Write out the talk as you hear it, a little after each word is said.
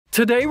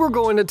Today we're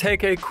going to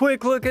take a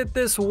quick look at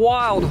this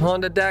wild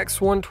Honda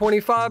DAX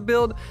 125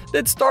 build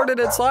that started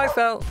its life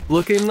out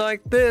looking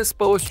like this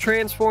but was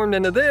transformed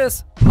into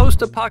this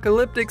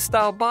post-apocalyptic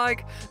style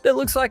bike that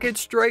looks like it's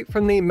straight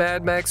from the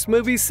Mad Max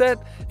movie set,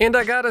 and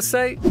I gotta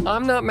say,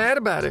 I'm not mad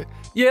about it.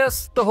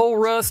 Yes, the whole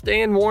rust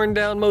and worn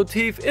down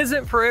motif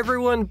isn't for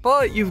everyone,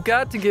 but you've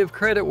got to give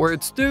credit where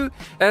it's due,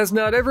 as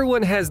not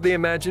everyone has the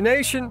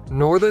imagination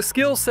nor the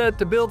skill set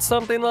to build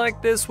something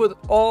like this with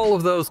all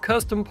of those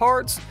custom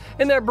parts,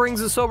 and that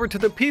brings us over to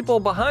the people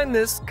behind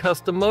this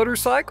custom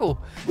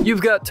motorcycle.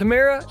 You've got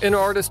Tamara, an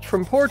artist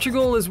from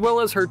Portugal, as well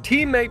as her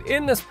teammate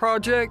in this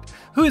project,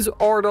 who is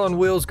Art on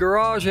Wheels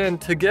Garage, and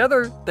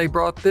together they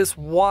brought this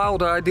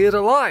wild idea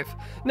to life.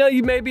 Now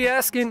you may be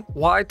asking,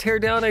 why tear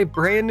down a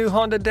brand new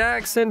Honda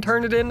DAX and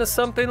turn it into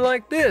something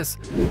like this?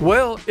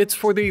 Well, it's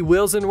for the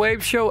Wheels and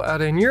Waves show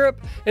out in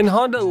Europe, and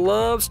Honda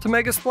loves to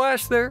make a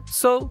splash there,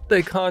 so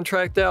they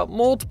contract out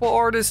multiple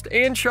artists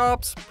and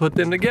shops, put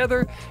them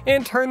together,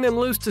 and turn them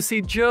loose to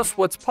see just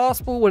what's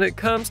possible when it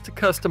comes to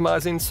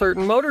customizing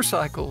certain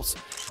motorcycles.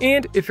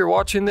 And if you're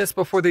watching this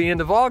before the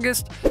end of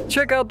August,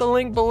 check out the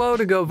link below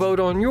to go vote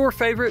on your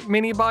favorite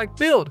mini bike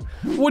build.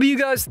 What do you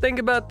guys think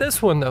about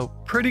this one though?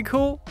 Pretty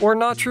cool or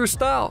not your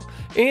style?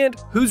 And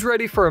who's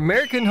ready for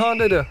American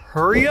Honda to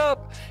hurry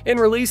up and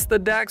release the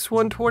DAX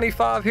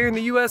 125 here in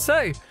the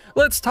USA?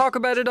 Let's talk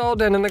about it all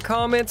down in the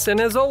comments, and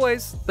as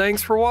always,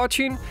 thanks for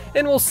watching,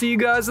 and we'll see you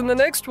guys in the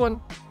next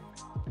one.